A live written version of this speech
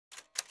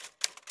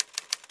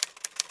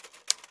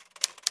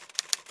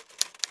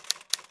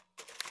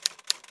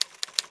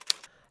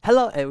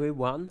Hello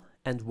everyone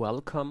and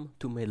welcome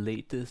to my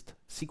latest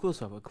SQL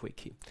Server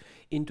Quickie.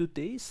 In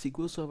today's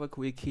SQL Server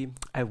Quickie,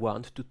 I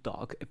want to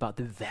talk about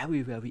a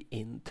very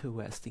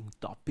interesting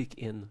topic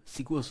in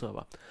SQL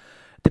Server.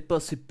 The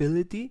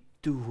possibility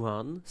to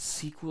run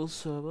SQL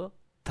Server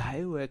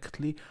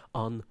directly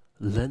on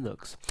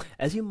Linux.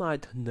 As you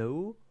might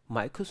know,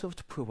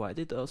 Microsoft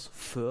provided us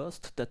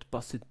first that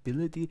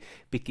possibility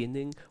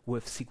beginning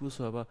with SQL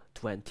Server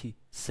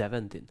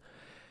 2017.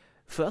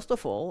 First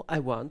of all, I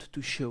want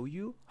to show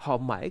you how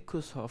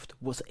Microsoft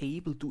was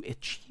able to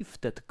achieve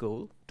that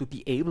goal, to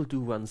be able to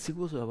run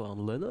SQL Server on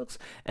Linux,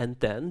 and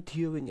then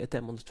during a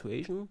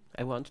demonstration,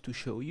 I want to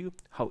show you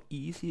how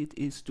easy it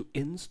is to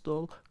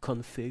install,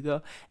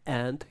 configure,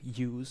 and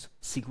use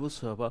SQL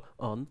Server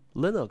on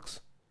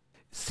Linux.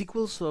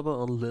 SQL Server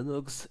on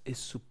Linux is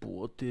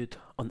supported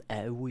on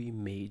every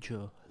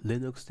major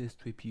Linux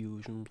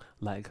distribution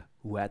like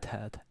Red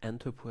Hat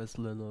Enterprise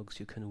Linux.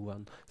 You can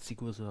run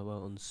SQL Server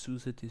on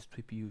SUSE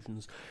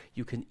distributions.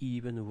 You can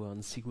even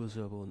run SQL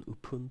Server on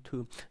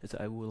Ubuntu, as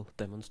I will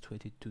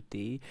demonstrate it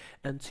today.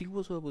 And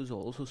SQL Server is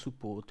also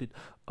supported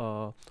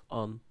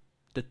on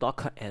the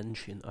Docker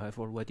engine. I've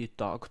already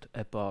talked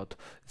about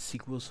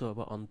SQL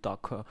Server on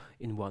Docker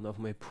in one of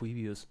my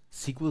previous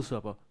SQL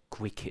Server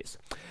quickies.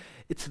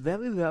 It's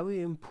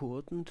very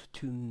important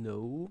to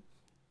know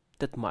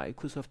that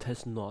Microsoft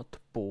has not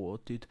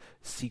ported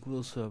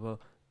SQL Server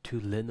to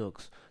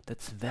Linux.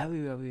 That's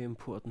very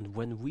important.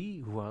 When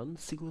we run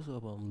SQL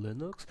Server on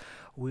Linux,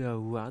 we are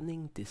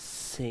running the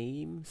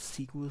same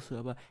SQL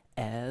Server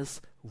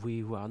as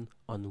we run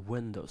on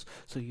Windows.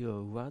 So you're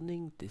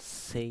running the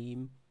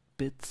same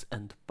bits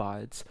and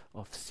bytes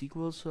of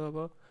SQL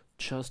Server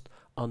just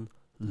on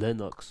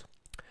Linux.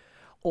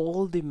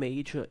 All the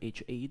major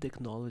HA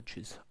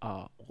technologies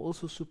are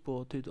also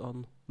supported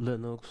on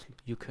Linux.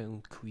 You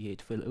can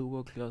create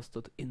failover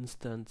clustered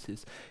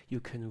instances. You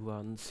can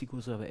run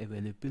SQL Server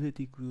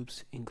availability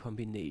groups in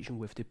combination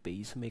with the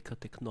BaseMaker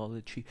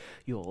technology.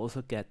 You're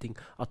also getting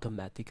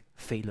automatic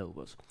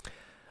failovers.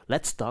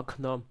 Let's talk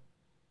now.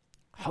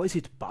 How is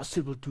it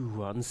possible to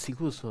run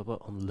SQL Server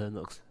on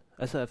Linux?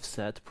 As I've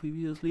said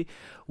previously,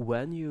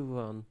 when you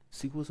run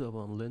SQL Server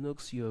on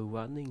Linux, you're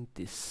running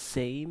the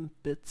same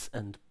bits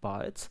and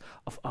bytes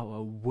of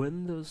our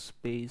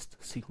Windows-based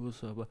SQL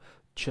Server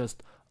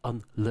just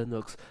on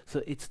Linux.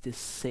 So it's the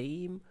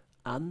same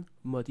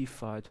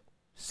unmodified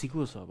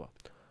SQL Server.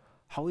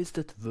 How is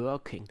that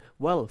working?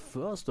 Well,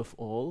 first of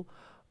all,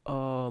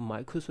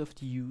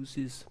 Microsoft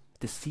uses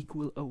the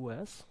SQL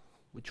OS,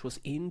 which was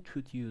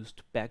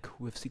introduced back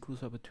with SQL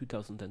Server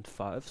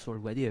 2005, so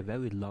already a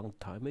very long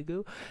time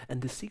ago.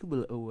 And the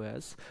SQL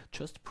OS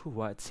just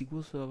provides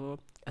SQL Server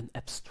an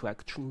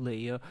abstraction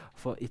layer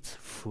for its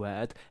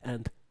thread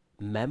and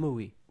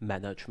memory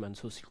management.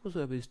 So SQL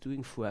Server is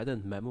doing thread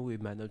and memory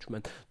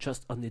management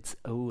just on its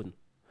own.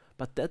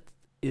 But that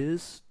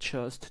is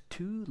just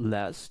too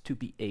less to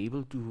be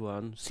able to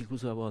run SQL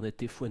Server on a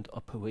different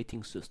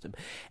operating system.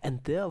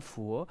 And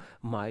therefore,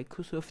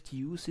 Microsoft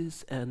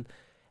uses an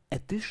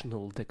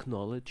additional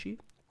technology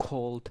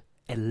called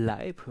a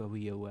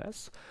library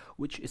OS,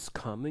 which is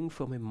coming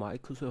from a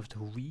Microsoft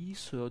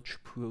research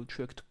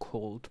project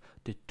called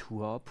the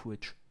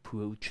Drawbridge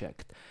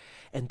project.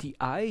 And the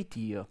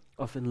idea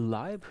of a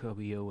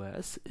library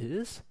OS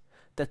is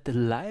that the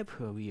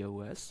library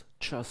OS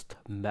just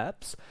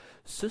maps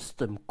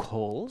system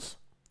calls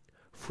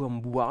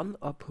from one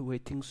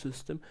operating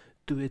system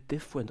to a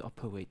different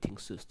operating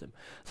system.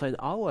 So in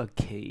our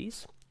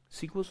case,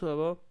 SQL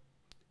Server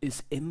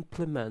is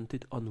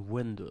implemented on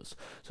Windows.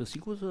 So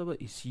SQL Server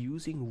is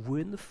using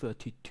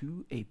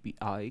Win32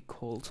 API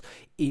calls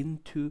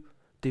into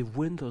the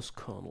Windows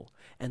kernel,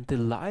 and the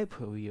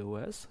library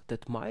OS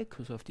that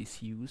Microsoft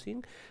is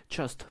using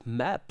just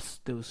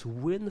maps those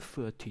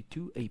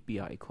Win32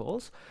 API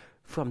calls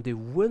from the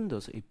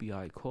Windows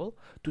API call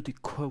to the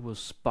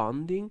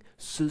corresponding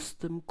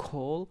system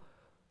call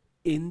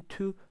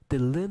into the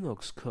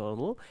Linux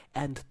kernel,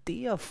 and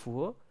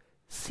therefore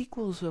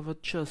SQL Server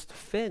just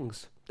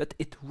thinks that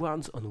it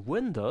runs on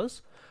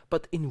Windows,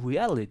 but in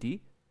reality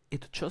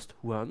it just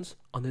runs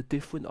on a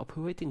different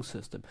operating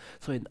system.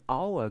 So in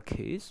our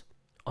case,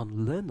 on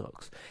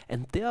Linux,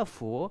 and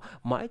therefore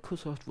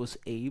Microsoft was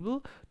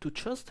able to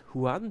just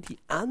run the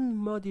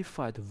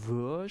unmodified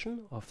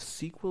version of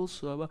SQL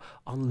Server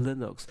on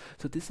Linux.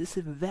 So this is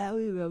a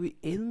very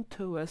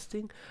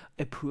interesting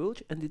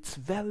approach, and it's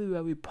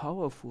very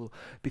powerful,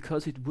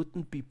 because it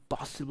wouldn't be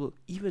possible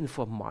even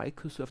for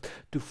Microsoft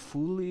to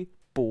fully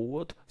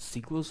port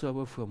SQL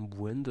Server from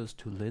Windows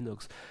to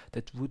Linux.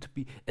 That would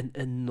be an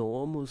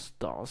enormous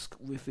task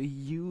with a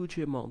huge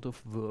amount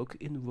of work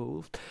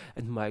involved,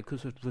 and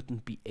Microsoft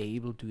wouldn't be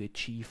able to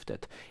achieve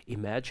that.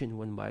 Imagine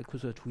when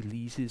Microsoft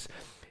releases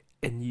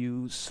a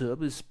new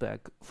service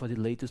pack for the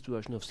latest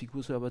version of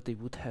SQL Server, they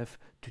would have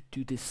to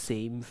do the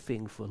same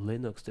thing for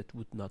Linux. That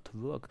would not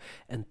work,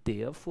 and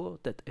therefore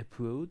that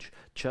approach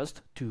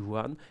just to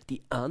run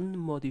the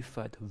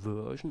unmodified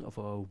version of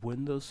our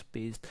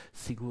Windows-based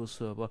SQL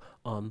Server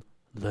on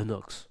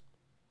Linux.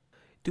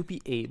 To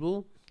be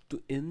able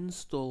To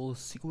install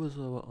SQL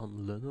Server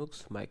on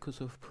Linux,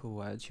 Microsoft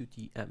provides you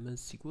the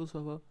MS SQL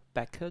Server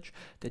package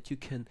that you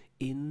can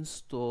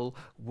install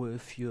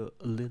with your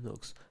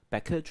Linux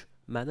package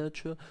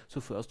manager.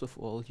 So first of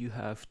all, you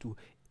have to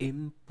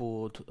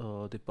import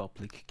the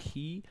public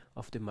key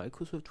of the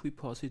Microsoft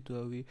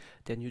repository.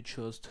 Then you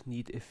just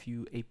need a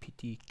few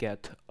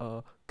apt-get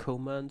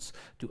commands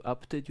to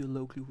update your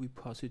local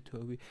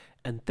repository,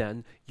 and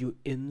then you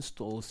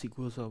install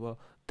SQL Server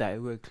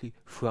directly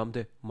from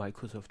the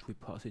Microsoft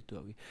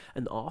repository.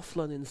 An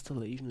offline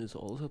installation is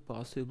also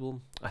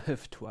possible. I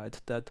have tried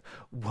that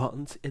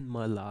once in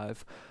my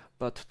life,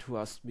 but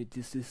trust me,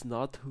 this is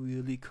not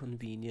really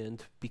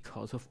convenient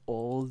because of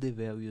all the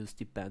various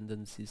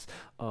dependencies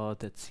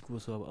that SQL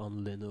Server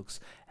on Linux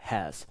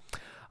has.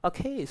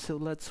 Okay, so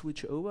let's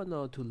switch over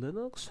now to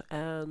Linux,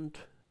 and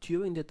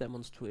during the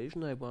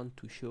demonstration I want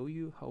to show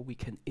you how we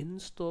can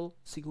install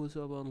SQL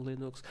Server on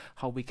Linux,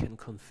 how we can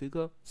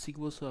configure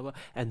SQL Server,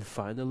 and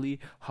finally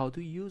how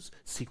to use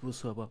SQL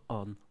Server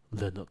on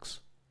Linux.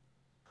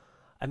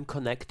 I'm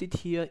connected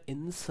here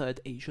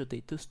inside Azure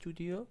Data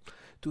Studio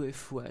to a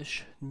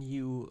fresh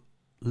new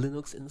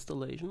Linux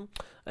installation.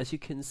 As you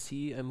can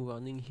see, I'm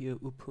running here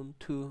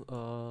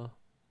Ubuntu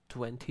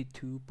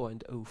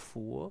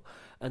 22.04,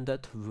 and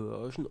that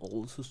version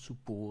also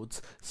supports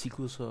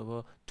SQL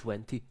Server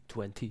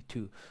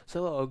 2022.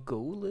 So our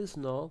goal is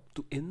now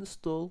to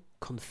install,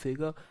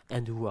 configure,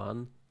 and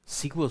run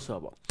SQL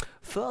Server.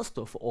 First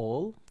of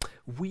all,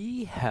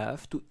 we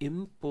have to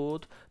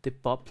import the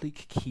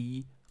public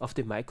key of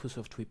the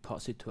Microsoft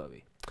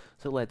repository.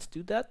 So let's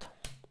do that.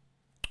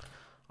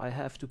 I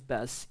have to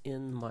pass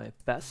in my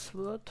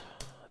password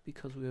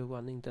because we are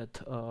running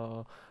that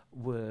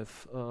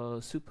with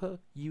super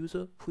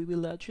user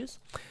privileges.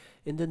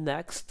 In the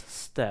next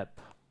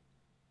step,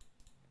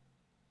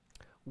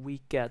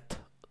 we get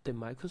the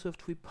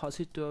Microsoft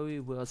repository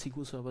where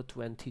SQL Server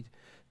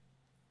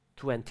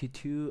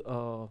 2022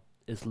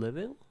 is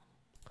living.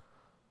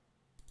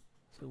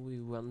 So we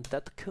run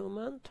that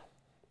command.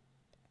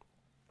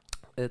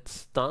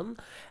 It's done,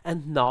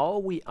 and now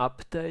we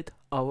update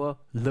our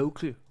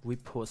local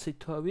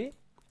repository.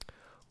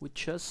 We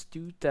just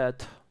do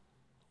that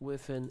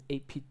with an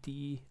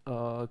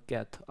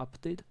apt-get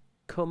update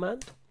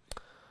command.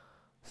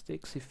 This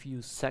takes a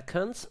few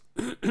seconds.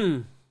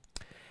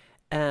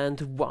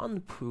 And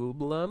one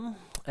problem,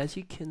 as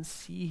you can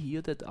see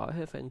here, that I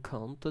have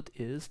encountered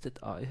is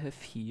that I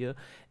have here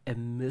a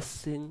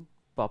missing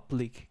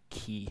public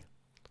key.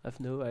 I have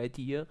no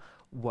idea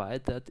why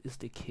that is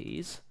the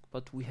case,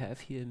 but we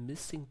have here a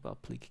missing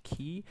public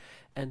key,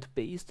 and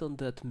based on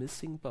that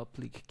missing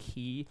public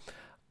key,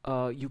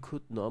 you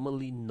could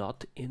normally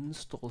not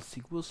install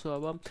SQL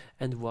Server.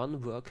 And one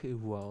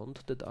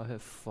workaround that I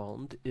have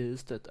found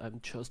is that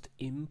I'm just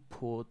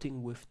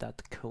importing with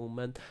that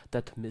command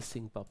that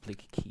missing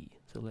public key.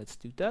 So let's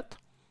do that.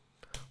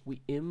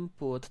 We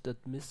import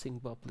that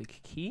missing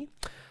public key.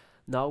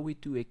 Now we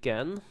do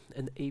again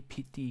an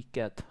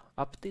apt-get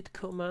update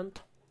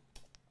command.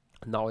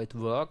 Now it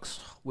works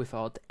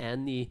without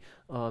any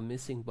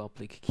missing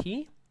public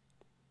key.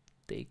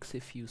 Takes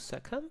a few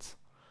seconds.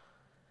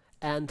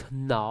 And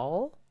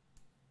now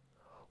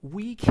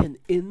we can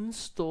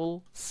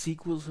install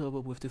SQL Server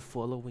with the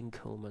following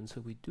command. So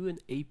we do an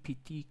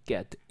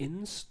apt-get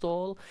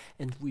install,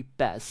 and we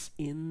pass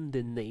in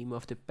the name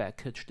of the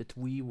package that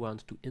we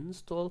want to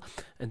install,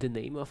 and the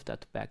name of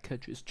that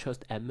package is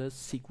just MS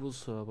SQL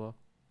Server.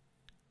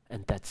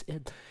 And that's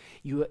it.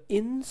 You are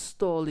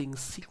installing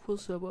SQL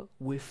Server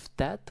with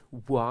that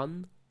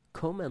one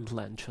command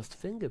line. Just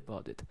think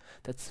about it.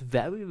 That's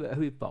very,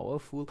 very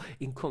powerful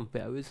in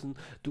comparison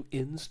to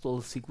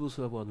install SQL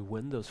Server on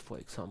Windows, for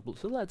example.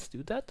 So let's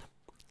do that.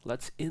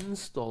 Let's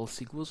install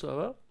SQL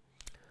Server.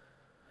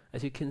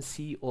 As you can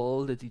see,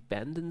 all the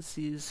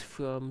dependencies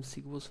from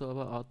SQL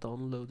Server are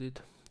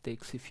downloaded.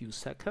 Takes a few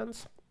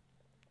seconds.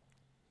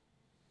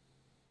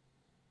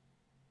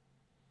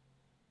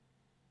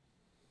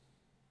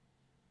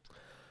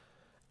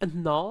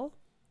 And now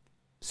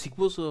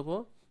SQL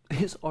Server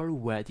is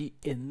already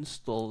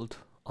installed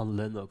on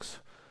Linux.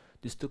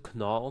 This took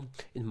now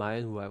in my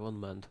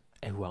environment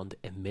around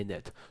a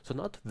minute, so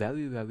not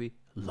very, very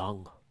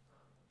long.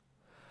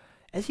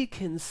 As you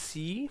can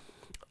see,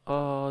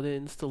 the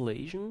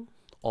installation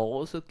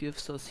also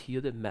gives us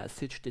here the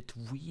message that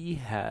we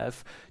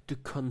have to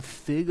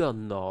configure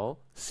now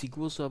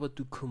SQL Server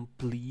to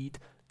complete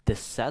the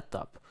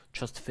setup.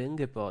 Just think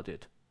about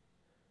it.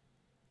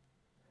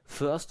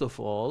 First of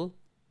all,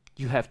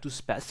 you have to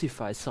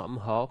specify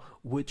somehow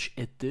which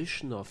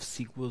edition of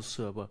SQL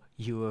Server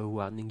you are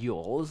running. You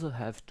also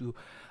have to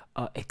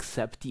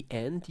accept the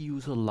end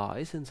user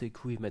license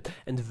agreement,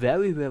 and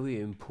very,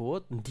 very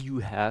important, you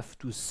have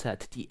to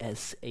set the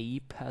SA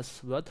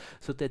password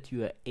so that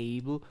you are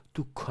able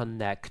to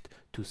connect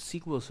to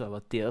SQL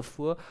Server.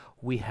 Therefore,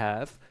 we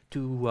have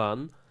to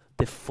run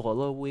the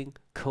following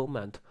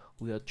command.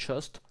 We are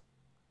just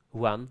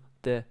run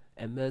the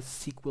MS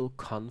SQL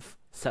conf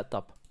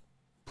setup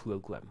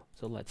program.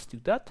 So let's do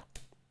that.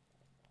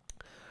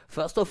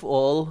 First of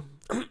all,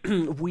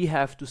 we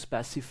have to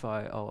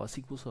specify our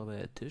SQL Server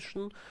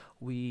edition.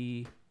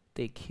 We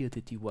take here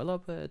the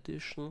developer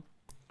edition,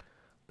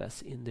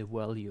 pass in the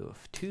value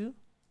of 2.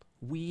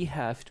 We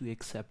have to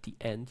accept the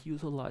end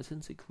user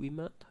license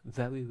agreement,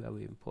 very,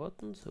 very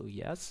important. So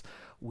yes,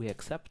 we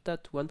accept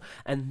that one.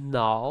 And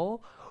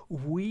now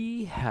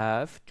we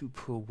have to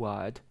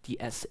provide the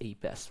SA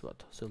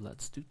password. So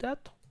let's do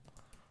that.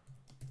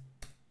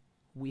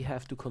 We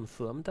have to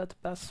confirm that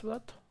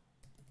password.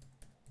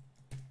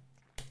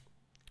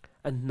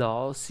 And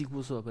now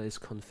SQL Server is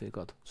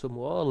configured. So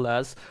more or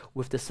less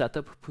with the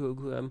setup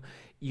program,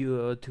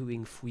 you're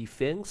doing 3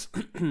 things.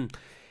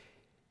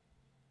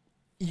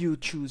 You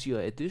choose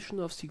your edition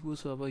of SQL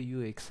Server,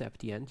 you accept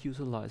the end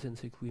user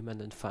license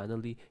agreement, and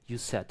finally you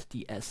set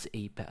the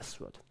SA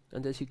password.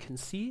 And as you can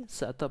see,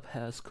 setup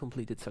has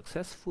completed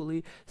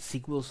successfully.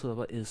 SQL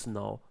Server is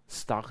now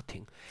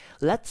starting.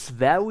 Let's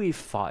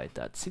verify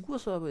that SQL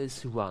Server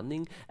is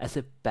running as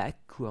a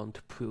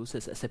background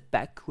process, as a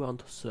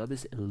background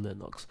service in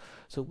Linux.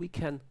 So we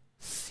can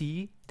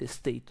see the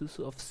status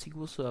of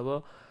SQL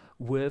Server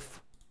with,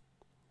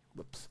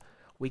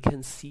 we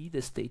can see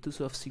the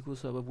status of SQL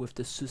Server with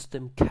the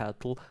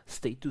system-catl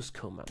status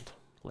command.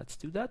 Let's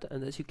do that.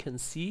 And as you can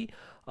see,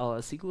 our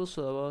SQL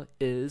Server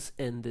is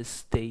in the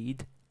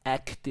state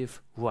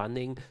active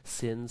running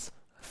since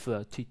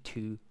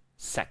 32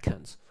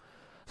 seconds.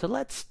 So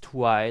let's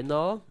try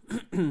now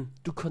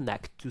to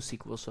connect to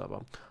SQL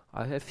Server.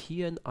 I have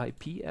here an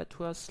IP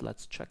address.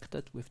 Let's check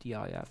that with the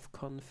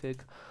ifconfig,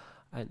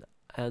 and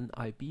an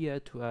IP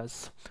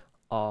address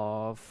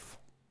of,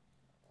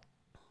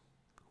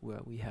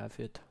 where we have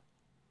it,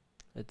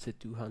 it's a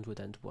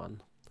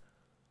 201.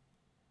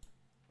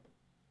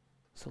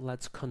 So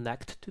let's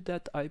connect to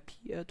that IP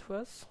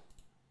address.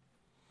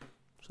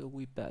 So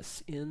we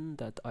pass in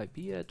that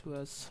IP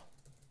address.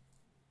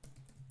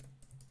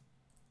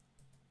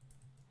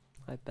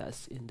 I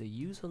pass in the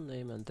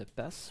username and the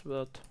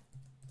password,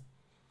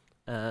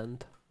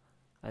 and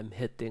I'm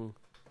hitting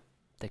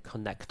the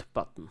connect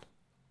button.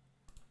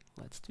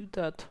 Let's do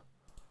that.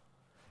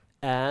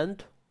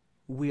 And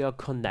we are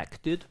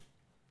connected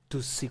to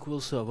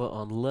SQL Server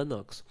on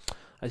Linux.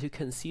 As you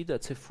can see,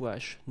 that's a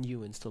fresh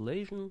new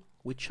installation.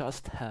 We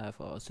just have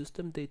our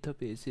system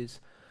databases.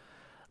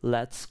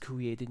 Let's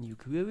create a new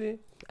query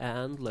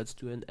and let's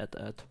do an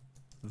add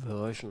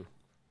version.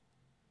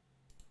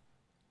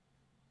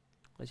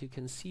 As you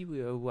can see, we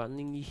are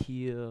running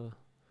here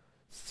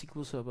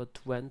SQL Server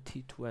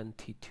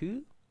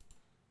 2022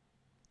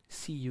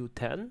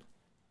 CU10.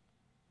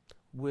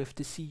 With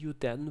the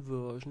CU10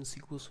 version,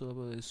 SQL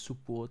Server is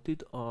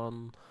supported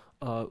on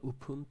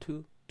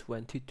Ubuntu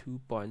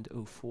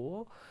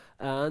 22.04,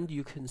 and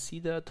you can see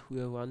that we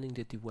are running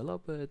the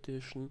developer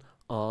edition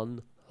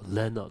on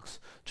Linux.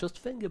 Just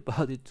think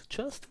about it,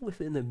 just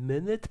within a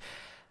minute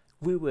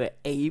we were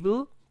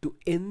able to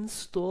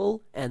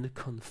install and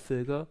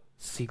configure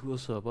SQL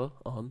Server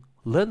on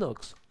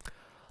Linux.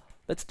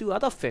 Let's do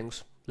other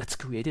things. Let's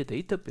create a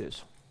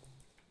database.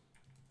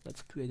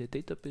 Let's create a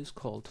database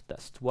called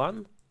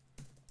test1.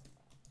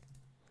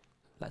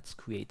 Let's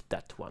create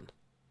that one.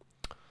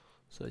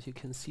 So as you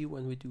can see,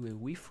 when we do a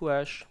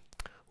refresh,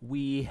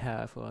 we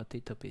have our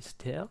database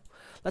there.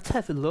 Let's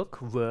have a look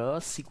where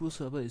SQL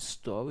Server is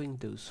storing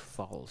those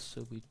files.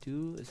 So we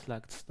do a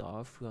select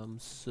star from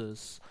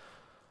sys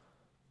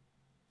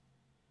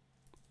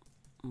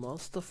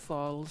master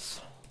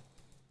files.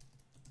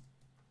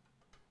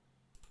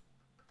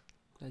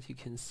 As you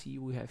can see,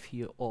 we have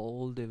here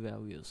all the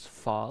various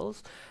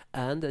files,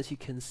 and as you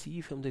can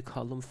see from the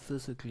column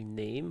physical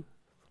name,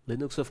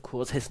 Linux of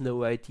course has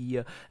no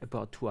idea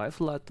about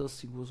drive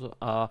letters.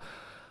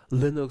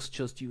 Linux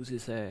just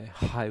uses a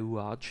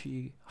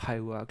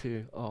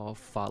hierarchical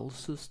file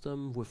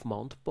system with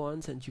mount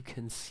points, and you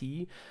can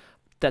see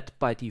that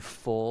by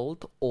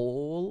default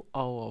all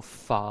our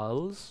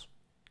files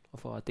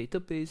of our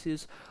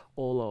databases,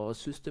 all our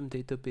system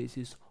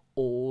databases,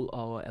 all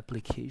our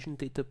application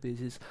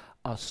databases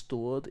are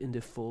stored in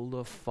the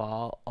folder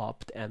file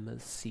opt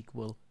ms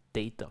SQL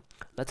data.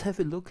 Let's have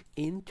a look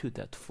into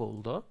that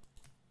folder.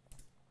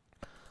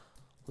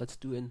 Let's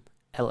do an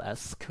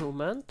ls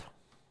command.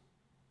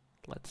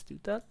 Let's do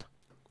that.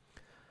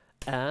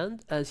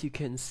 And as you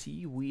can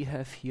see, we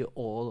have here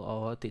all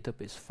our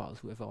database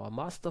files. We have our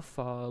master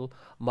file,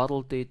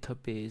 model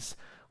database,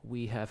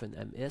 we have an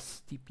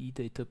MSDB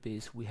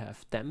database, we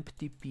have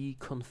tempdb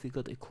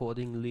configured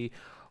accordingly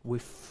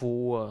with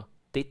 4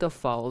 data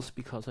files,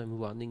 because I'm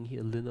running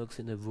here Linux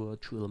in a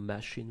virtual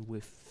machine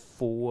with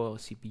 4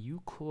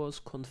 CPU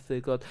cores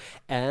configured,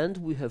 and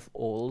we have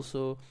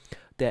also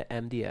the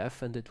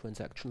MDF and the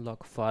transaction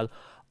log file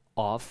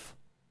of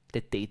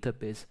the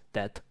database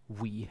that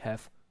we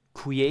have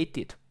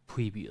created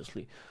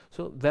previously.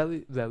 So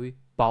very, very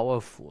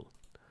powerful.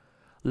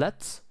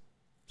 Let's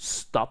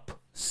stop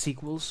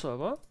SQL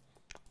Server.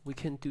 We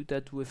can do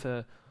that with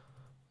a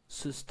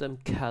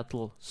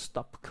system-catl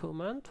stop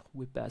command.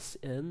 We pass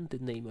in the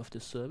name of the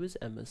service,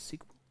 MS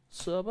SQL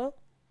Server.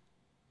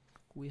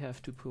 We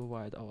have to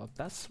provide our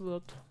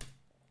password.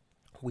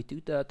 We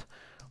do that.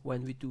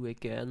 when we do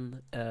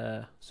again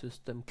a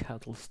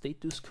systemctl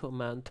status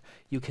command,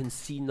 you can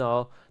see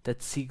now that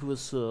SQL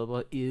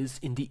Server is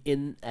in the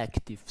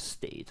inactive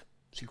state.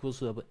 SQL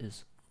Server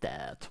is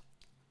dead.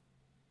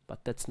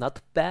 But that's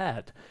not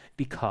bad,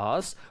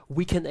 because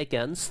we can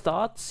again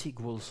start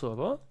SQL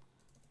Server.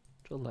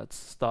 So let's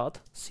start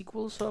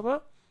SQL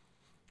Server.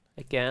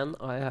 Again,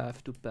 I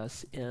have to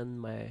pass in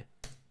my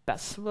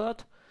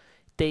password.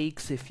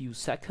 Takes a few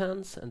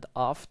seconds, and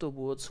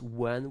afterwards,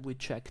 when we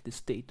check the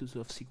status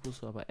of SQL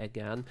Server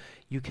again,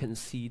 you can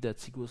see that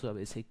SQL Server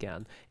is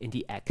again in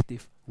the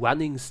active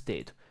running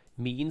state.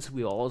 Means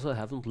we also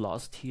haven't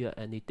lost here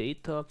any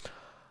data.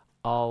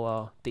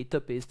 Our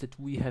database that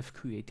we have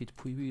created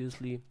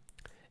previously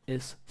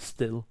is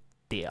still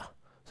there.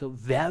 So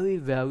very,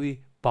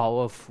 very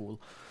powerful.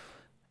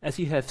 As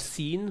you have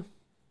seen,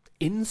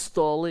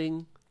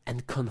 installing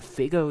and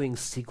configuring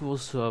SQL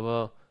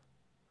Server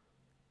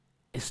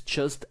is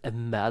just a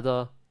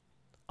matter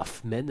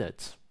of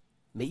minutes,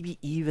 maybe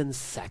even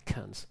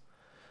seconds.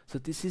 So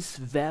this is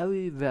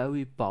very,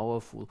 very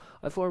powerful.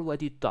 I've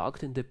already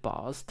talked in the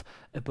past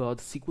about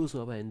SQL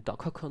Server in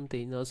Docker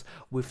containers.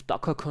 With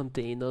Docker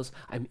containers,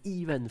 I'm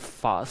even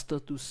faster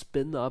to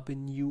spin up a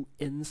new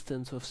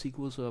instance of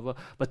SQL Server,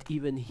 but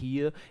even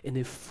here in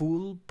a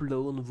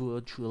full-blown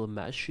virtual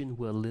machine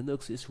where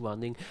Linux is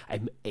running,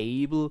 I'm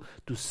able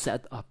to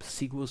set up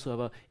SQL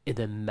Server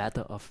in a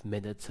matter of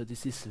minutes. So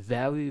this is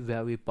very,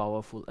 very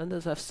powerful. And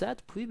as I've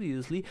said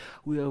previously,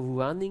 we are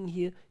running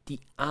here the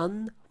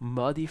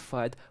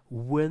unmodified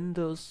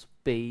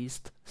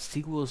Windows-based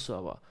SQL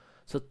Server.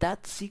 So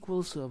that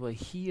SQL Server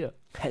here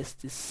has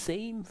the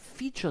same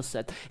feature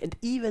set and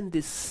even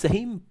the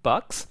same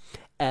bugs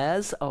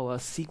as our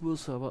SQL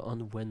Server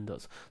on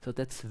Windows. So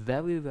that's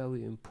very,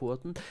 very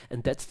important,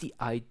 and that's the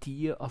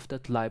idea of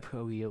that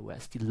library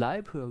OS. The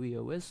library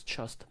OS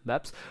just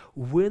maps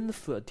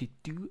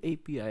Win32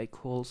 API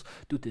calls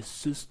to the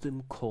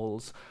system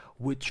calls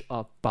which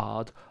are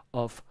part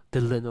of the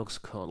Linux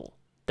kernel.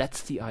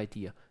 That's the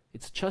idea.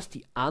 It's just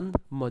the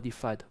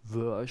unmodified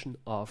version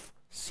of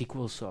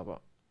SQL Server.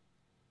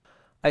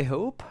 I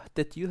hope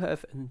that you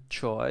have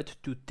enjoyed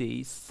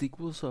today's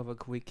SQL Server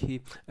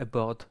Quickie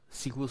about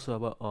SQL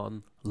Server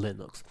on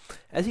Linux.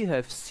 As you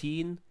have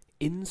seen,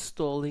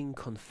 installing,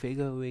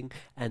 configuring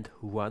and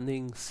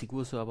running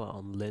SQL Server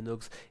on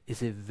Linux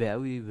is a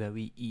very,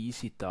 very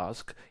easy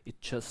task.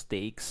 It just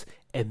takes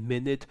a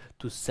minute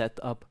to set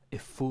up a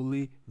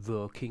fully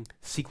working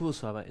SQL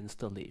Server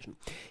installation.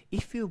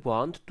 If you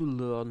want to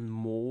learn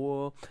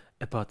more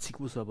about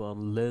SQL Server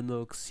on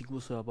Linux,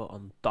 SQL Server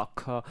on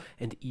Docker,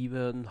 and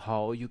even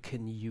how you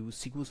can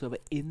use SQL Server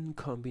in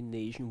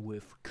combination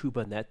with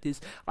Kubernetes,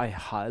 I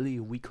highly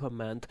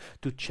recommend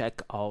to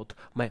check out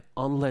my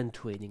online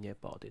training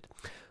about it.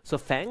 So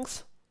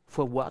thanks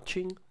for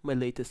watching my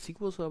latest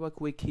SQL Server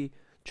Quickie.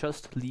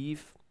 Just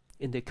leave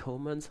in the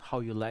comments how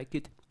you like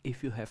it.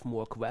 If you have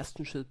more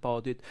questions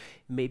about it,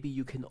 maybe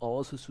you can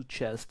also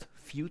suggest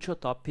future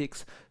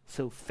topics.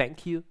 So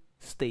thank you,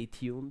 stay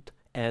tuned,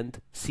 and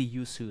see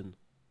you soon.